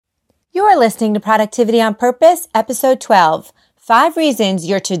You're listening to Productivity on Purpose, Episode 12, 5 Reasons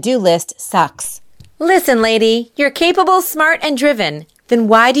Your To-Do List Sucks. Listen, lady, you're capable, smart, and driven. Then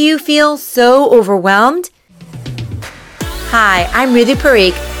why do you feel so overwhelmed? Hi, I'm Ritu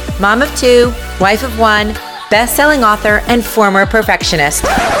Parikh, mom of 2, wife of 1, best-selling author, and former perfectionist.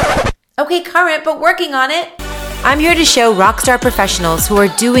 Okay, current, but working on it. I'm here to show rockstar professionals who are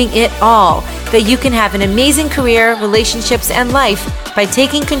doing it all that you can have an amazing career, relationships, and life by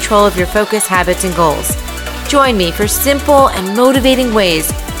taking control of your focus, habits, and goals. Join me for simple and motivating ways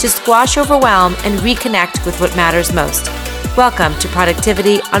to squash overwhelm and reconnect with what matters most. Welcome to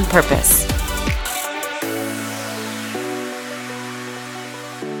Productivity on Purpose.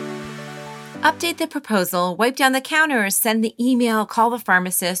 Update the proposal, wipe down the counters, send the email, call the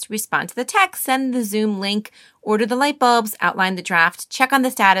pharmacist, respond to the text, send the Zoom link, order the light bulbs, outline the draft, check on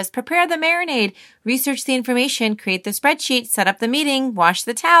the status, prepare the marinade, research the information, create the spreadsheet, set up the meeting, wash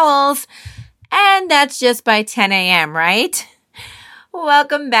the towels. And that's just by 10 a.m., right?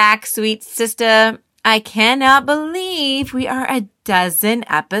 Welcome back, sweet sister. I cannot believe we are a dozen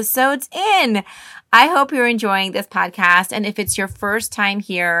episodes in. I hope you're enjoying this podcast, and if it's your first time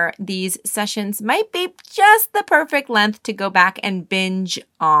here, these sessions might be just the perfect length to go back and binge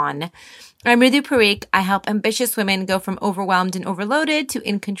on. I'm Ritu Parikh. I help ambitious women go from overwhelmed and overloaded to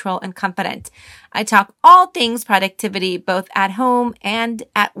in control and confident. I talk all things productivity, both at home and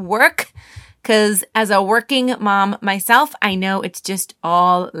at work, because as a working mom myself, I know it's just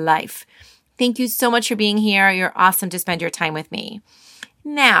all life. Thank you so much for being here. You're awesome to spend your time with me.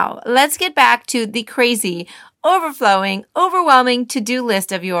 Now, let's get back to the crazy, overflowing, overwhelming to-do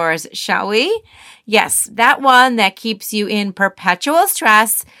list of yours, shall we? Yes, that one that keeps you in perpetual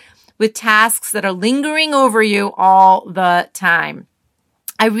stress with tasks that are lingering over you all the time.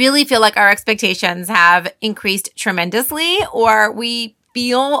 I really feel like our expectations have increased tremendously, or we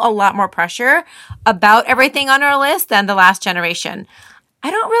feel a lot more pressure about everything on our list than the last generation.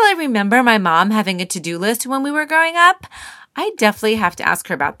 I don't really remember my mom having a to-do list when we were growing up. I definitely have to ask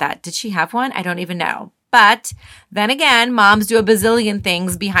her about that. Did she have one? I don't even know. But then again, moms do a bazillion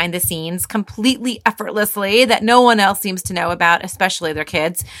things behind the scenes completely effortlessly that no one else seems to know about, especially their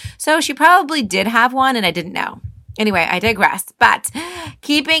kids. So she probably did have one and I didn't know. Anyway, I digress. But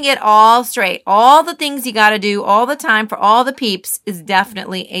keeping it all straight, all the things you got to do all the time for all the peeps is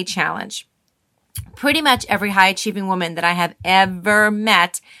definitely a challenge. Pretty much every high-achieving woman that I have ever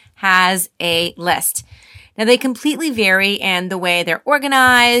met has a list. Now, they completely vary in the way they're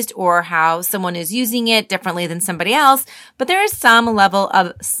organized or how someone is using it differently than somebody else, but there is some level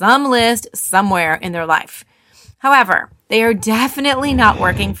of some list somewhere in their life. However, they are definitely not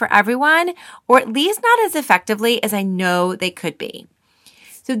working for everyone, or at least not as effectively as I know they could be.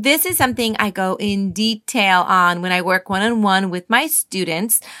 So this is something I go in detail on when I work one-on-one with my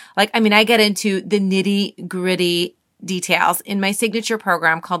students. I get into the nitty-gritty details in my signature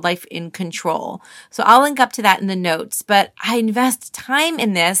program called Life in Control. So I'll link up to that in the notes, but I invest time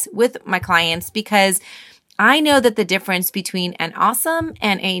in this with my clients because I know that the difference between an awesome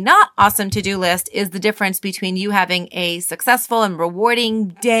and a not awesome to-do list is the difference between you having a successful and rewarding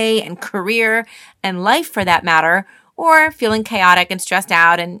day and career and life for that matter, or feeling chaotic and stressed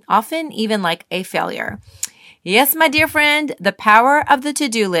out and often even like a failure. Yes, my dear friend, the power of the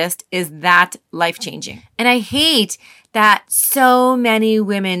to-do list is that life-changing. And I hate that so many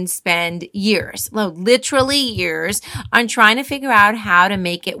women spend years, literally years, on trying to figure out how to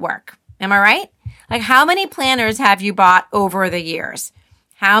make it work. Am I right? How many planners have you bought over the years?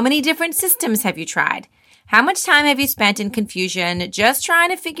 How many different systems have you tried? How much time have you spent in confusion just trying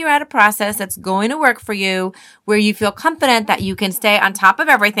to figure out a process that's going to work for you, where you feel confident that you can stay on top of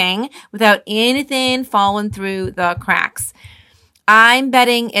everything without anything falling through the cracks? I'm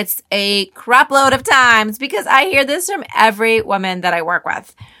betting it's a crap load of times because I hear this from every woman that I work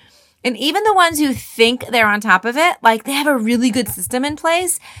with. And even the ones who think they're on top of it, they have a really good system in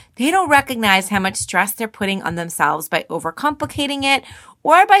place, they don't recognize how much stress they're putting on themselves by overcomplicating it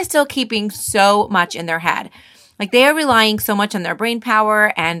or by still keeping so much in their head. They are relying so much on their brain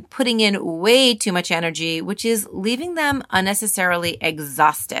power and putting in way too much energy, which is leaving them unnecessarily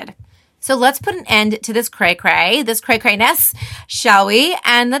exhausted. So let's put an end to this cray-cray-ness, shall we?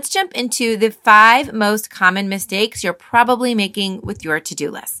 And let's jump into the 5 most common mistakes you're probably making with your to-do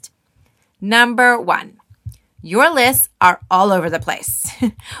list. Number 1, your lists are all over the place.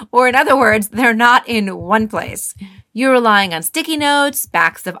 Or in other words, they're not in one place. You're relying on sticky notes,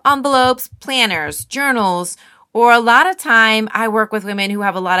 backs of envelopes, planners, journals, or a lot of time I work with women who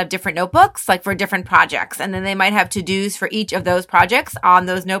have a lot of different notebooks, for different projects. And then they might have to-dos for each of those projects on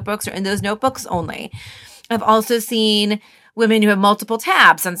those notebooks or in those notebooks only. I've also seen women who have multiple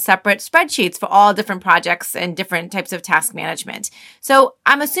tabs on separate spreadsheets for all different projects and different types of task management. So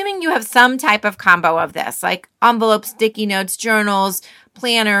I'm assuming you have some type of combo of this, like envelopes, sticky notes, journals,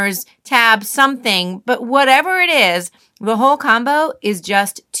 planners, tabs, something. But whatever it is, the whole combo is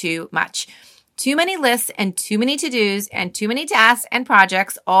just too much. Too many lists and too many to-dos and too many tasks and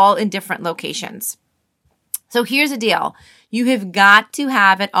projects all in different locations. So here's the deal. You have got to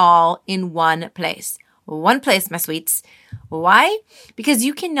have it all in one place. One place, my sweets. Why? Because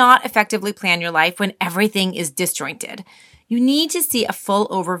you cannot effectively plan your life when everything is disjointed. You need to see a full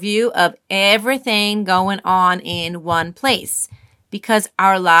overview of everything going on in one place because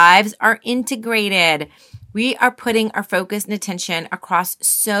our lives are integrated. We are putting our focus and attention across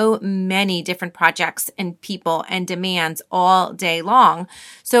so many different projects and people and demands all day long.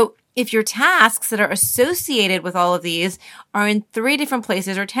 So if your tasks that are associated with all of these are in 3 different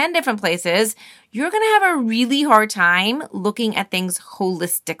places or 10 different places, you're going to have a really hard time looking at things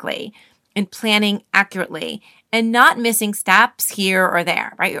holistically and planning accurately and not missing steps here or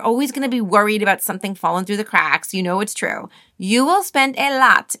there, right? You're always going to be worried about something falling through the cracks. You know it's true. You will spend a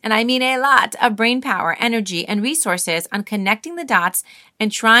lot, and I mean a lot, of brain power, energy, and resources on connecting the dots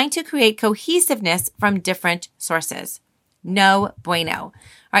and trying to create cohesiveness from different sources. No bueno.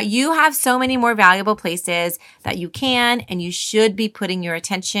 All right, you have so many more valuable places that you can and you should be putting your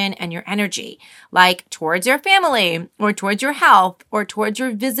attention and your energy, like towards your family or towards your health or towards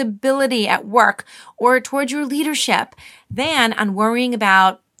your visibility at work or towards your leadership, than on worrying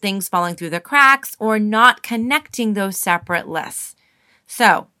about things falling through the cracks or not connecting those separate lists.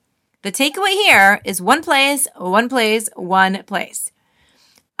 So the takeaway here is one place, one place, one place.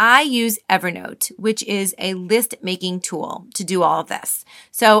 I use Evernote, which is a list-making tool to do all of this.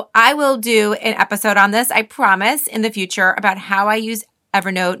 So I will do an episode on this, I promise, in the future about how I use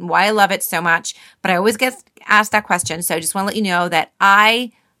Evernote and why I love it so much. But I always get asked that question. So I just want to let you know that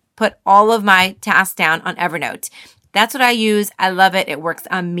I put all of my tasks down on Evernote. That's what I use. I love it. It works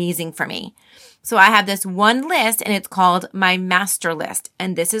amazing for me. So I have this one list and it's called my master list.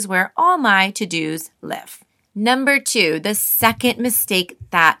 And this is where all my to-dos live. Number 2, the second mistake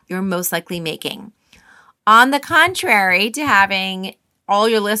that you're most likely making. On the contrary to having all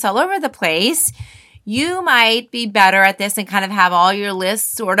your lists all over the place, you might be better at this and kind of have all your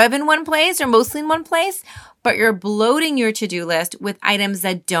lists sort of in one place or mostly in one place, but you're bloating your to-do list with items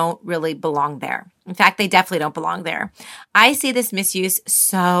that don't really belong there. In fact, they definitely don't belong there. I see this misuse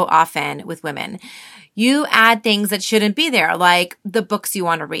so often with women. You add things that shouldn't be there, like the books you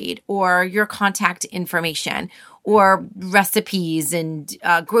want to read or your contact information or recipes and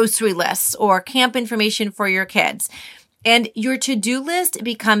grocery lists or camp information for your kids. And your to-do list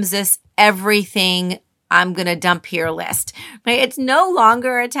becomes this everything I'm going to dump here list, right? It's no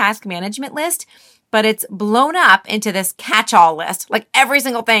longer a task management list, but it's blown up into this catch-all list, like every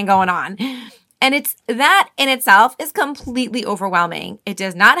single thing going on. And it's that in itself is completely overwhelming. It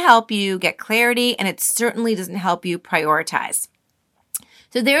does not help you get clarity, and it certainly doesn't help you prioritize.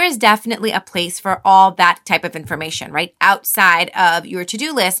 So there is definitely a place for all that type of information, right? Outside of your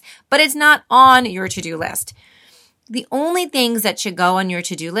to-do list, but it's not on your to-do list. The only things that should go on your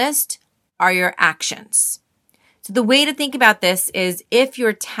to-do list are your actions. So the way to think about this is if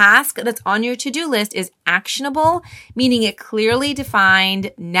your task that's on your to-do list is actionable, meaning it clearly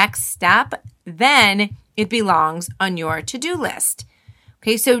defined next step, then it belongs on your to-do list.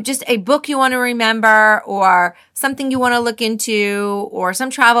 Okay, so just a book you want to remember or something you want to look into or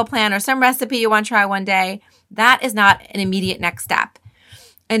some travel plan or some recipe you want to try one day, that is not an immediate next step.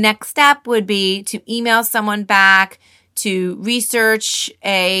 A next step would be to email someone back, to research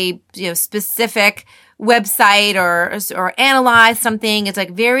a specific website or analyze something. It's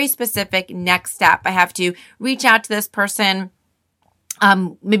like very specific next step. I have to reach out to this person,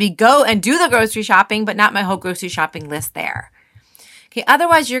 maybe go and do the grocery shopping, but not my whole grocery shopping list there. Okay,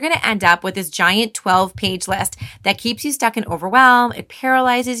 otherwise you're going to end up with this giant 12-page list that keeps you stuck in overwhelm. It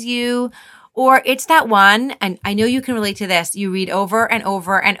paralyzes you, or it's that one, and I know you can relate to this, you read over and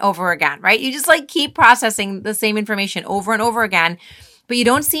over and over again, right? You just keep processing the same information over and over again, but you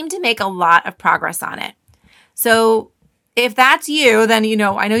don't seem to make a lot of progress on it. So if that's you, then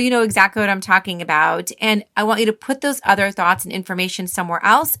I know you know exactly what I'm talking about, and I want you to put those other thoughts and information somewhere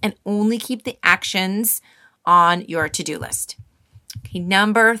else and only keep the actions on your to-do list. Okay,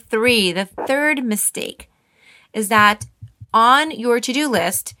 number 3, the third mistake is that on your to-do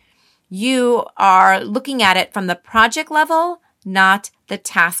list, you are looking at it from the project level, not the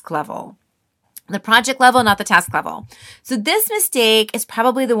task level. The project level, not the task level. So this mistake is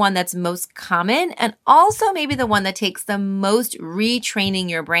probably the one that's most common and also maybe the one that takes the most retraining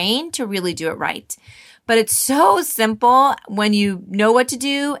your brain to really do it right. But it's so simple when you know what to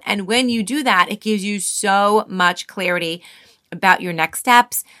do. And when you do that, it gives you so much clarity about your next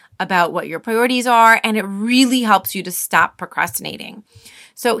steps, about what your priorities are, and it really helps you to stop procrastinating.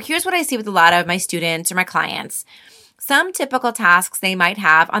 So here's what I see with a lot of my students or my clients. Some typical tasks they might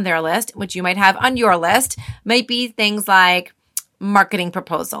have on their list, which you might have on your list, might be things like marketing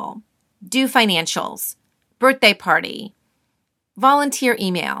proposal, do financials, birthday party, volunteer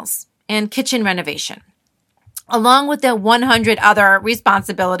emails, and kitchen renovation, along with the 100 other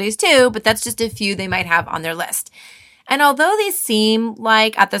responsibilities too, but that's just a few they might have on their list. And although these seem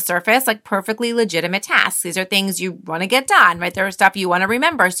like at the surface, like perfectly legitimate tasks, these are things you want to get done, right? There are stuff you want to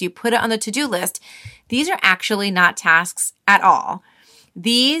remember, so you put it on the to-do list. These are actually not tasks at all.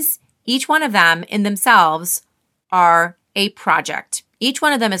 Each one of them in themselves are a project. Each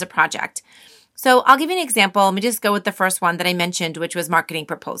one of them is a project. So I'll give you an example. Let me just go with the first one that I mentioned, which was marketing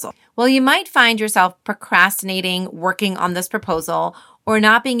proposal. Well, you might find yourself procrastinating working on this proposal or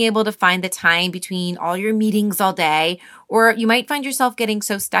not being able to find the time between all your meetings all day, or you might find yourself getting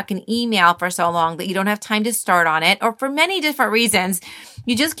so stuck in email for so long that you don't have time to start on it, or for many different reasons,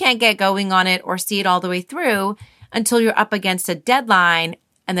 you just can't get going on it or see it all the way through until you're up against a deadline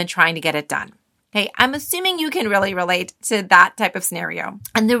and then trying to get it done. Okay, I'm assuming you can really relate to that type of scenario.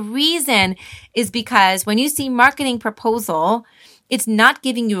 And the reason is because when you see marketing proposal, it's not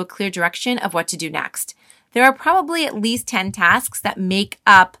giving you a clear direction of what to do next. There are probably at least 10 tasks that make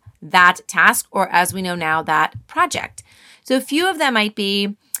up that task, or as we know now, that project. So a few of them might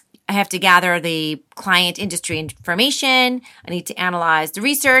be, I have to gather the client industry information. I need to analyze the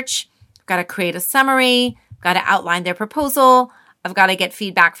research. I've got to create a summary. I've got to outline their proposal. I've got to get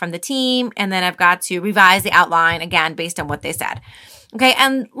feedback from the team, and then I've got to revise the outline again based on what they said. Okay,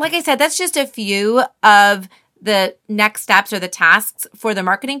 and like I said, that's just a few of the next steps or the tasks for the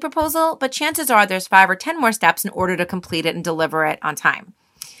marketing proposal, but chances are there's 5 or 10 more steps in order to complete it and deliver it on time.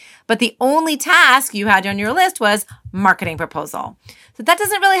 But the only task you had on your list was marketing proposal. So that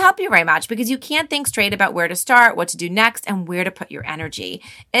doesn't really help you very much because you can't think straight about where to start, what to do next, and where to put your energy,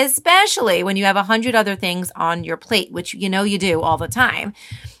 especially when you have 100 other things on your plate, which you know you do all the time.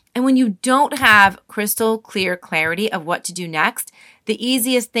 And when you don't have crystal clear clarity of what to do next, the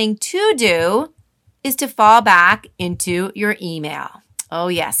easiest thing to do is to fall back into your email. Oh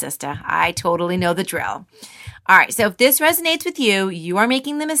yes, sister, I totally know the drill. All right, so if this resonates with you, you are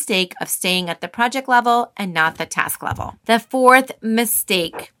making the mistake of staying at the project level and not the task level. The fourth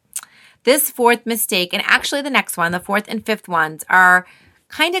mistake, and actually the next one, the fourth and fifth ones are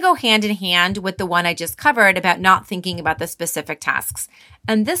kind of go hand in hand with the one I just covered about not thinking about the specific tasks.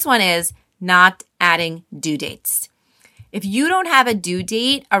 And this one is not adding due dates. If you don't have a due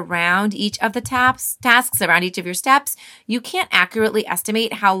date around each of the tasks, around each of your steps, you can't accurately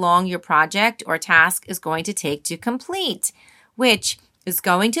estimate how long your project or task is going to take to complete, which is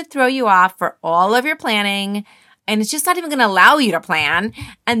going to throw you off for all of your planning, and it's just not even going to allow you to plan.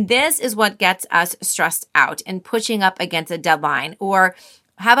 And this is what gets us stressed out and pushing up against a deadline. Or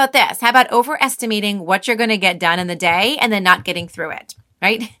how about this? How about overestimating what you're going to get done in the day and then not getting through it,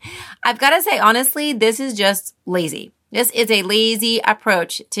 right? I've got to say, honestly, this is just lazy. This is a lazy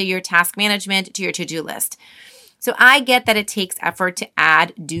approach to your task management, to your to-do list. So I get that it takes effort to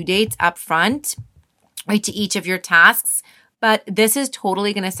add due dates up front, right, to each of your tasks, but this is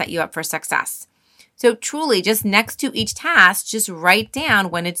totally going to set you up for success. So truly, just next to each task, just write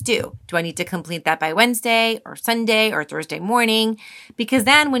down when it's due. Do I need to complete that by Wednesday or Sunday or Thursday morning? Because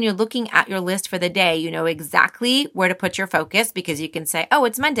then when you're looking at your list for the day, you know exactly where to put your focus because you can say, oh,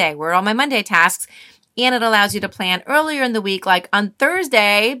 it's Monday. Where are all my Monday tasks? And it allows you to plan earlier in the week, like on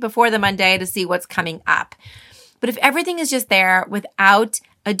Thursday before the Monday, to see what's coming up. But if everything is just there without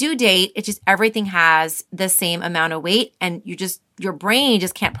a due date, it just everything has the same amount of weight and your brain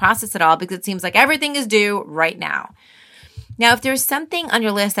just can't process it all because it seems like everything is due right now. Now, if there's something on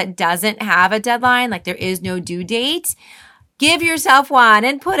your list that doesn't have a deadline, like there is no due date, give yourself one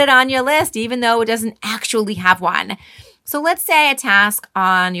and put it on your list, even though it doesn't actually have one. So let's say a task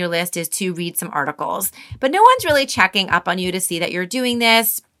on your list is to read some articles, but no one's really checking up on you to see that you're doing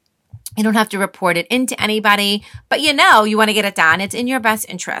this. You don't have to report it into anybody, but you know you want to get it done. It's in your best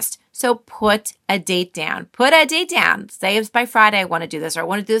interest. So put a date down. Say it's by Friday I want to do this, or I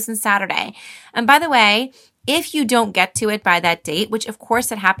want to do this on Saturday. And by the way, if you don't get to it by that date, which of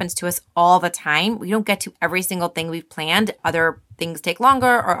course it happens to us all the time, we don't get to every single thing we've planned. Other things take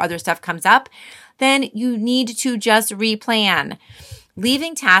longer or other stuff comes up. Then you need to just replan.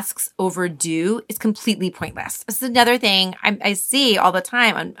 leaving tasks overdue is completely pointless. This is another thing I see all the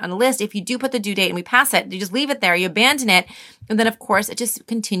time on a list. If you do put the due date and we pass it, you just leave it there, you abandon it. And then, of course, it just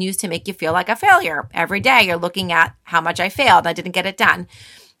continues to make you feel like a failure. Every day you're looking at how much I failed. I didn't get it done.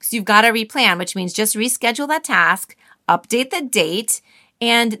 So you've got to replan, which means just reschedule that task, update the date.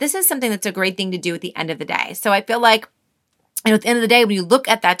 And this is something that's a great thing to do at the end of the day. So I feel like, at the end of the day, when you look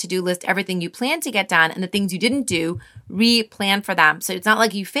at that to-do list, everything you plan to get done and the things you didn't do, replan for them. So it's not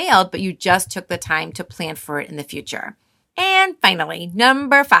like you failed, but you just took the time to plan for it in the future. And finally,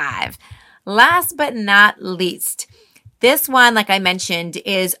 number 5, last but not least, this one, like I mentioned,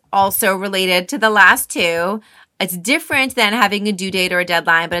 is also related to the last 2. It's different than having a due date or a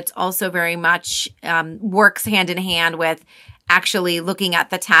deadline, but it's also very much works hand in hand with actually looking at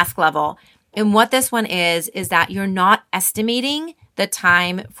the task level. And what this one is that you're not estimating the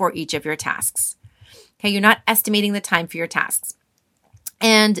time for each of your tasks. Okay, you're not estimating the time for your tasks.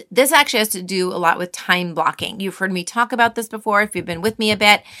 And this actually has to do a lot with time blocking. You've heard me talk about this before if you've been with me a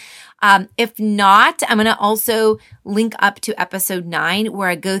bit. If not, I'm going to also link up to episode 9 where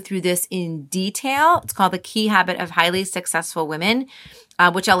I go through this in detail. It's called The Key Habit of Highly Successful Women,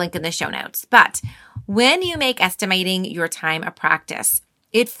 which I'll link in the show notes. But when you make estimating your time a practice,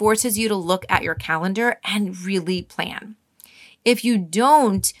 it forces you to look at your calendar and really plan. If you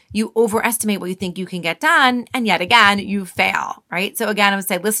don't, you overestimate what you think you can get done, and yet again, you fail, right? So again, I would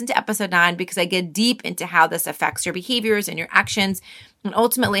say listen to episode 9 because I get deep into how this affects your behaviors and your actions, and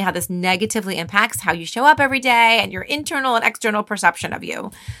ultimately how this negatively impacts how you show up every day and your internal and external perception of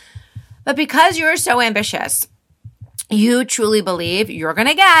you. But because you're so ambitious, you truly believe you're going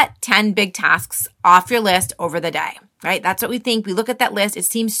to get 10 big tasks off your list over the day. Right? That's what we think. We look at that list. It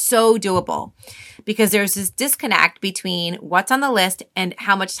seems so doable because there's this disconnect between what's on the list and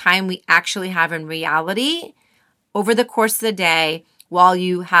how much time we actually have in reality over the course of the day while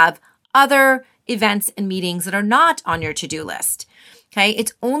you have other events and meetings that are not on your to-do list. Okay?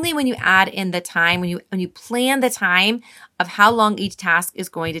 It's only when you add in the time, when you plan the time of how long each task is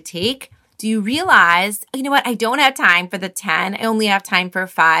going to take, do you realize, you know what? I don't have time for the 10. I only have time for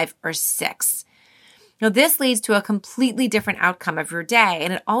 5 or 6. Now, this leads to a completely different outcome of your day,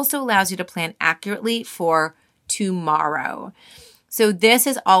 and it also allows you to plan accurately for tomorrow. So this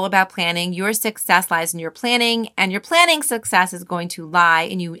is all about planning. Your success lies in your planning, and your planning success is going to lie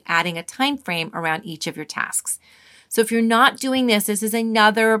in you adding a time frame around each of your tasks. So if you're not doing this, this is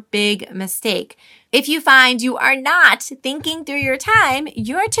another big mistake. If you find you are not thinking through your time,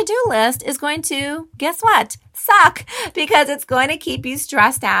 your to-do list is going to, guess what? Suck, because it's going to keep you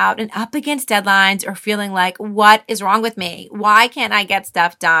stressed out and up against deadlines or feeling like, what is wrong with me? Why can't I get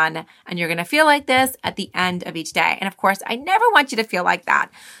stuff done? And you're going to feel like this at the end of each day. And of course, I never want you to feel like that.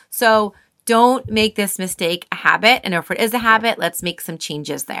 So don't make this mistake a habit. And if it is a habit, let's make some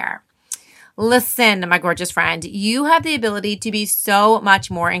changes there. Listen, my gorgeous friend, you have the ability to be so much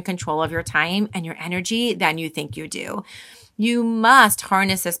more in control of your time and your energy than you think you do. You must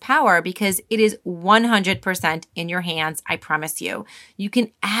harness this power because it is 100% in your hands, I promise you. You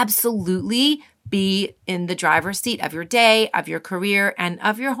can absolutely be in the driver's seat of your day, of your career, and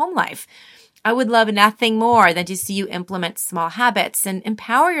of your home life. I would love nothing more than to see you implement small habits and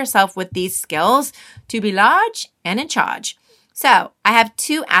empower yourself with these skills to be large and in charge. So I have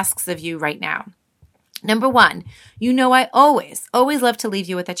 2 asks of you right now. Number 1, you know I always love to leave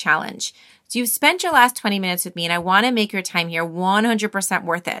you with a challenge. So you've spent your last 20 minutes with me and I want to make your time here 100%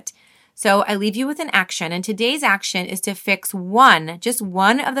 worth it. So I leave you with an action, and today's action is to fix just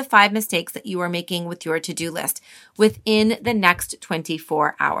one of the 5 mistakes that you are making with your to-do list within the next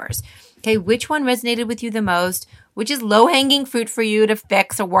 24 hours. Okay, which one resonated with you the most? Which is low-hanging fruit for you to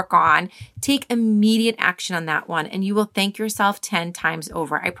fix or work on? Take immediate action on that one, and you will thank yourself 10 times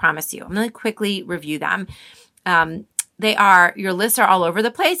over. I promise you. I'm going to quickly review them. Your lists are all over the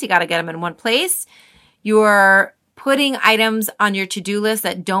place. You got to get them in one place. You're putting items on your to-do list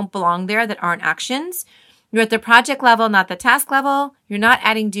that don't belong there, that aren't actions. You're at the project level, not the task level. You're not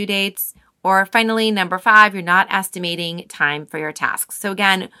adding due dates. Or finally, number 5, you're not estimating time for your tasks. So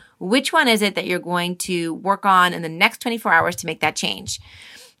again, which one is it that you're going to work on in the next 24 hours to make that change?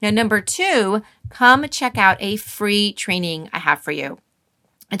 Now, number 2, come check out a free training I have for you.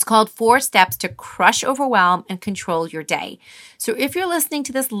 It's called 4 Steps to Crush Overwhelm and Control Your Day. So if you're listening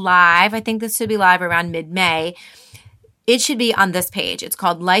to this live, I think this should be live around mid-May, it should be on this page. It's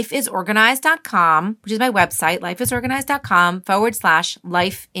called lifeisorganized.com, which is my website,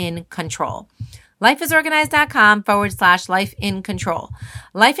 lifeisorganized.com/life in control. Lifeisorganized.com/life in control.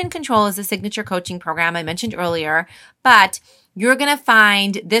 Life in Control is a signature coaching program I mentioned earlier, but you're going to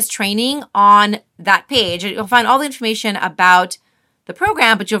find this training on that page. You'll find all the information about the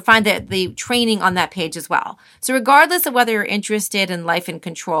program, but you'll find the training on that page as well. So regardless of whether you're interested in Life in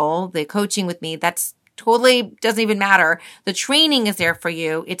Control, the coaching with me, that's totally doesn't even matter. The training is there for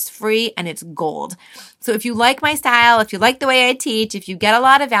you. It's free and it's gold. So if you like my style, if you like the way I teach, if you get a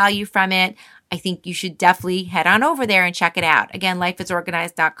lot of value from it, I think you should definitely head on over there and check it out. Again,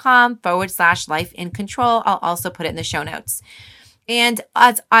 lifeisorganized.com/life in control. I'll also put it in the show notes. And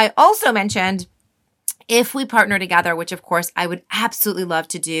as I also mentioned, if we partner together, which of course I would absolutely love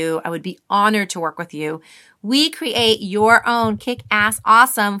to do, I would be honored to work with you. We create your own kick-ass,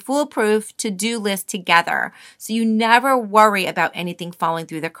 awesome, foolproof to-do list together. So you never worry about anything falling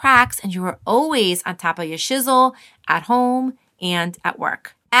through the cracks and you are always on top of your shizzle at home and at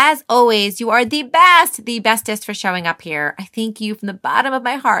work. As always, you are the bestest for showing up here. I thank you from the bottom of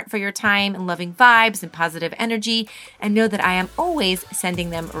my heart for your time and loving vibes and positive energy, and know that I am always sending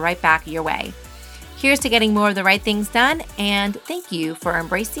them right back your way. Here's to getting more of the right things done, and thank you for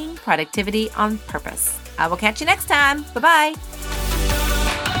embracing productivity on purpose. I will catch you next time. Bye-bye.